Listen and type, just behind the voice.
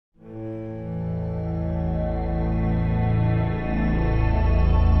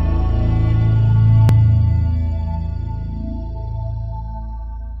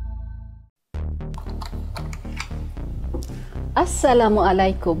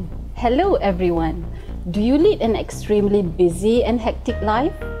Assalamualaikum. Hello everyone. Do you lead an extremely busy and hectic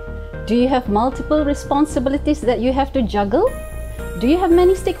life? Do you have multiple responsibilities that you have to juggle? Do you have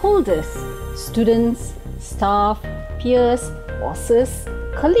many stakeholders? Students, staff, peers, bosses,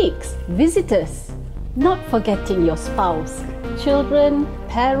 colleagues, visitors? Not forgetting your spouse, children,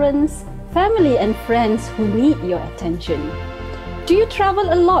 parents, family and friends who need your attention. Do you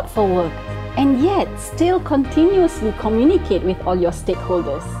travel a lot for work and yet still continuously communicate with all your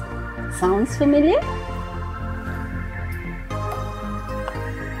stakeholders? Sounds familiar?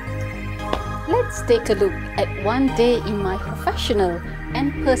 Let's take a look at one day in my professional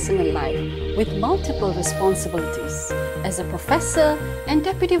and personal life with multiple responsibilities as a professor and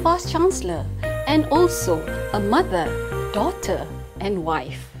deputy vice chancellor, and also a mother, daughter, and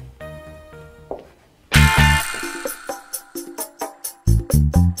wife.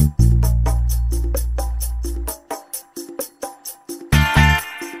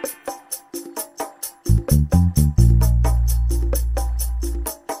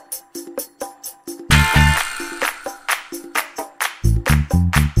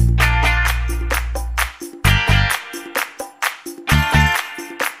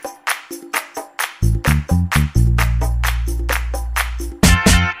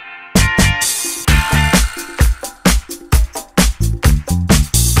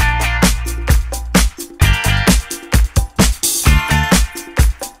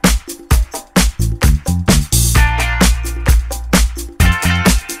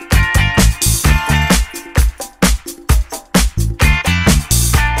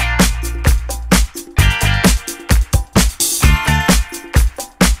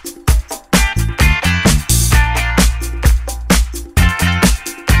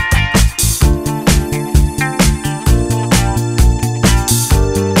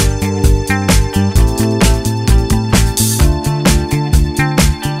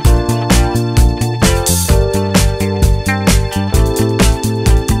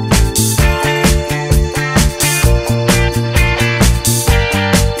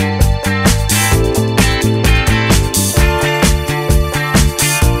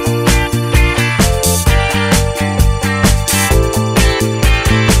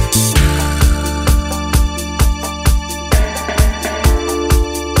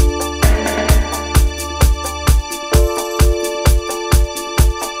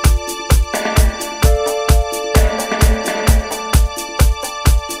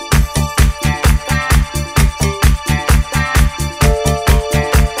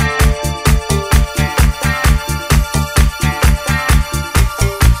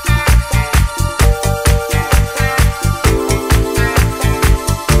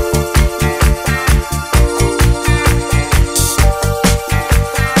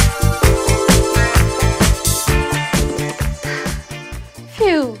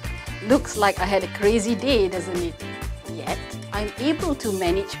 Looks like I had a crazy day, doesn't it? Yet, I'm able to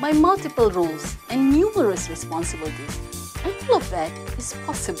manage my multiple roles and numerous responsibilities. And all of that is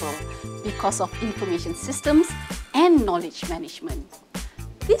possible because of information systems and knowledge management.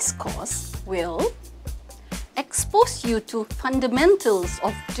 This course will expose you to fundamentals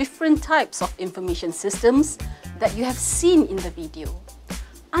of different types of information systems that you have seen in the video.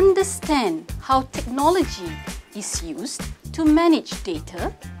 Understand how technology is used to manage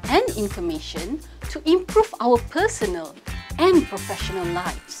data and information to improve our personal and professional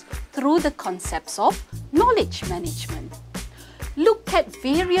lives through the concepts of knowledge management. Look at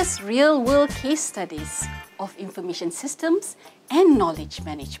various real-world case studies of information systems and knowledge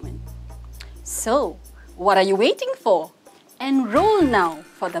management. So, what are you waiting for? Enroll now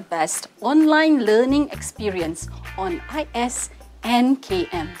for the best online learning experience on IS and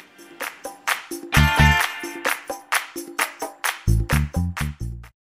KM.